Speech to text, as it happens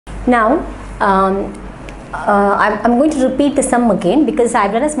Now I'm going to repeat the sum again because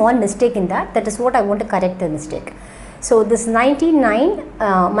I've done a small mistake in that. That is what I want to correct the mistake. So this 99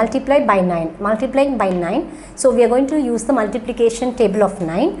 multiplied by 9, multiplying by 9. So we are going to use the multiplication table of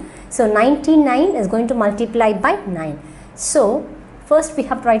 9. So 99 is going to multiply by 9. So first we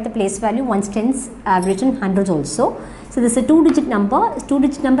have to write the place value, ones, tens, average and hundreds also. So this is a 2-digit number.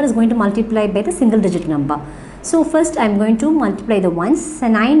 2-digit number is going to multiply by the single digit number. So first I am going to multiply the ones. So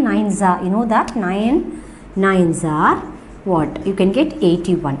 9 nines are, you know that 9 nines are what? You can get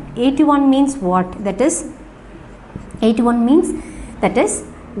 81. 81 means what? That is 81 means that is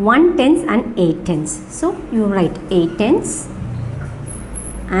 1 tens and 8 tens. So you write 8 tens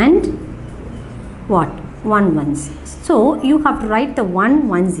and what? 1 ones. So you have to write the 1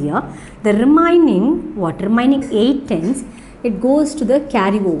 ones here. The remaining what? Remaining 8 tens, it goes to the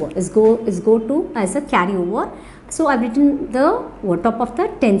carryover. Is go to as a carryover. So I've written the top of the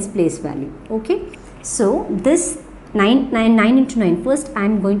tens place value. Okay. So this 9 into 9. First I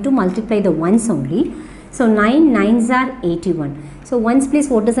am going to multiply the ones only. So 9 nines are 81. So ones place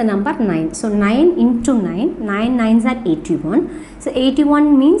what is the number? 9. So 9 into 9. 9 nines are 81. So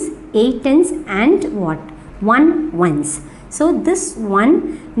 81 means 8 tens and what? 1 ones. So this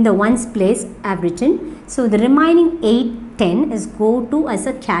 1 in the ones place I have written. So the remaining 8 10 is go to as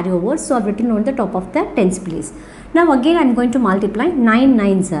a carryover. So I have written on the top of the tens place. Now again I am going to multiply 9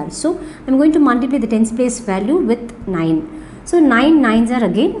 nines are. So I am going to multiply the tens place value with 9. So 9 nines are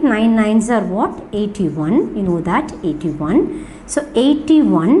again, 9 nines are what? 81, you know that, 81. So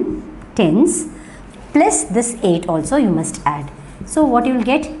 81 tens plus this 8 also you must add. So what you will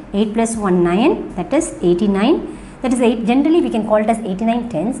get? 8 plus 1 9, that is 89. That is 8, generally we can call it as 89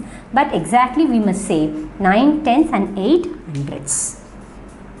 tens, but exactly we must say 9 tens and 8 hundreds.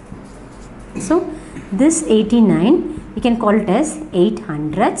 So this 89 we can call it as 8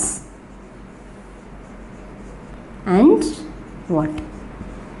 hundreds and what?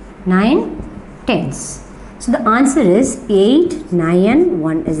 9 tens. So the answer is 8, 9 and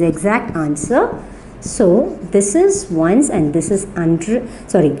 1 is the exact answer. So this is ones and this is 100.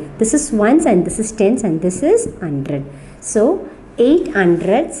 Sorry, this is ones and this is tens and this is 100. So 8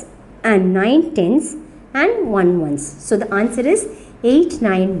 hundreds and 9 tens and 1 ones. So the answer is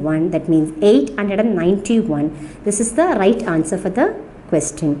 891. That means 891. This is the right answer for the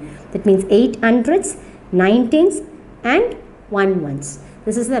question. That means 8 hundreds, 9 tens and 1 ones.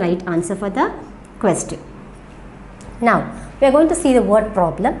 This is the right answer for the question. Now we are going to see the word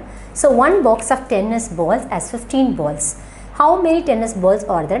problem. So one box of tennis balls has 15 balls. How many tennis balls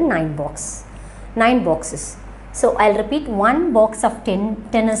are there? 9 boxes. 9 boxes. So I'll repeat, one box of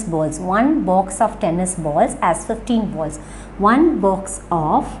tennis balls. One box of tennis balls has 15 balls. One box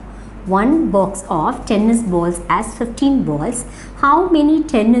of tennis balls has 15 balls. How many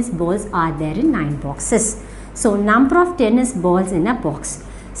tennis balls are there in 9 boxes? So number of tennis balls in a box.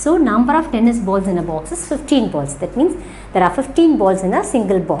 So number of tennis balls in a box is 15 balls. That means there are 15 balls in a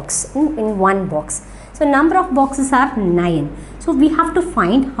single box, in one box. So number of boxes are 9. So we have to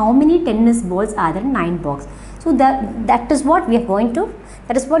find how many tennis balls are there in 9 boxes. So that is what we are going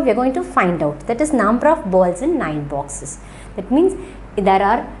to find out. That is number of balls in 9 boxes. That means there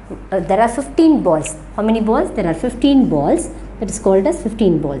are 15 balls. How many balls? There are 15 balls. That is called as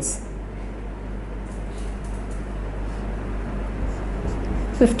 15 balls.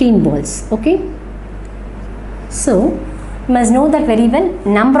 15 balls. Okay. So you must know that very well.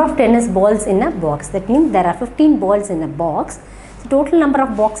 Number of tennis balls in a box. That means there are 15 balls in a box. So total number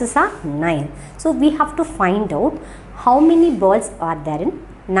of boxes are 9. So we have to find out how many balls are there in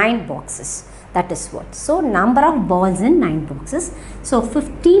 9 boxes. That is what. So number of balls in 9 boxes. So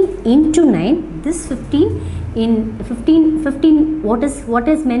 15 into 9. This 15 in 15. What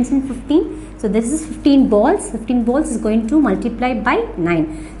is mentioned 15? So this is 15 balls. 15 balls is going to multiply by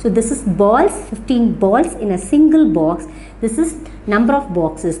 9. So this is balls. 15 balls in a single box. This is number of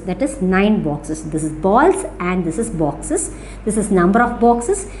boxes. That is 9 boxes. This is balls and this is boxes. This is number of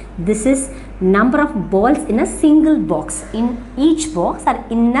boxes. This is number of balls in a single box. In each box or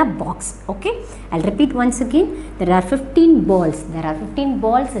in a box. Okay. I'll repeat once again. There are 15 balls. There are 15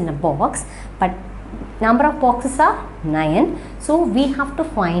 balls in a box. But number of boxes are 9. So we have to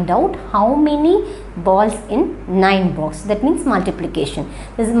find out how many balls in 9 boxes. That means multiplication.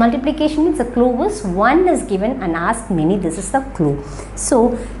 This is multiplication means the clue is 1 is given and asked many. This is the clue.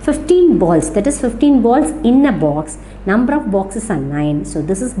 So 15 balls. That is 15 balls in a box. Number of boxes are 9. So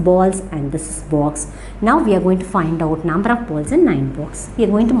this is balls and this is box. Now we are going to find out number of balls in 9 boxes. We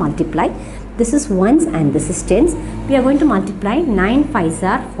are going to multiply. This is ones and this is tens. We are going to multiply 9 5s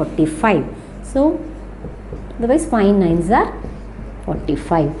are 45. So otherwise 5 9s are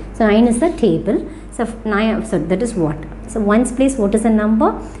 45. So 9 is the table. So 9, so that is what? So 1's place, what is the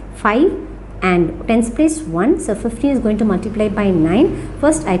number? 5, and 10's place 1. So 50 is going to multiply by 9.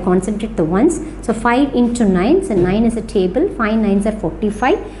 First I concentrate the ones. So 5 into 9. So 9 is a table. 5 9s are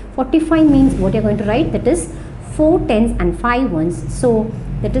 45. 45 means what you're going to write? That is 4 10s and 5 ones. So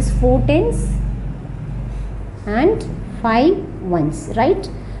that is 4 10s and 5 ones, right?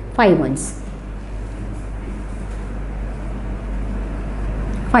 5 ones.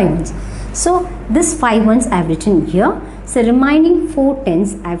 5 ones. So this 5 ones I have written here. So remaining 4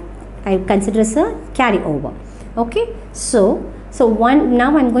 10s I consider as a carry over. Okay. So 1,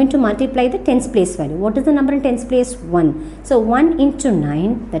 now I am going to multiply the 10's place value. What is the number in 10's place? 1. So 1 into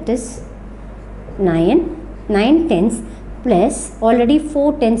 9, that is 9. 9 10s plus already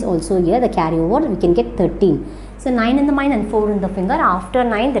 4 10s also here, the carry over, we can get 13. So 9 in the mind and 4 in the finger. After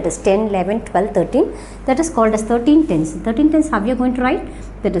 9, that is 10, 11, 12, 13. That is called as 13 tens. 13 tens, how you are going to write?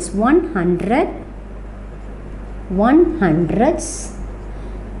 That is 100, 100s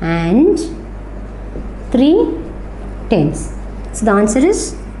and 3 tens. So the answer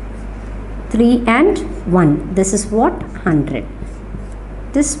is 3 and 1. This is what? 100.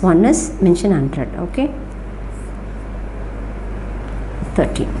 This one is mentioned 100. Okay.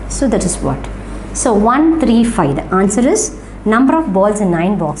 13. So that is what? So 135. The answer is number of balls in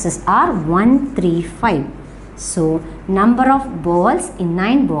 9 boxes are 135. So number of balls in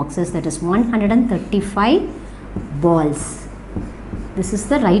 9 boxes, that is 135 balls. This is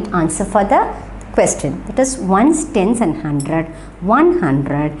the right answer for the question. That is 1's, 10's and 100,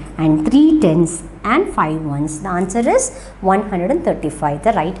 100 and 3 10's and 5 ones. The answer is 135.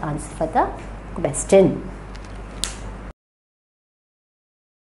 The right answer for the question.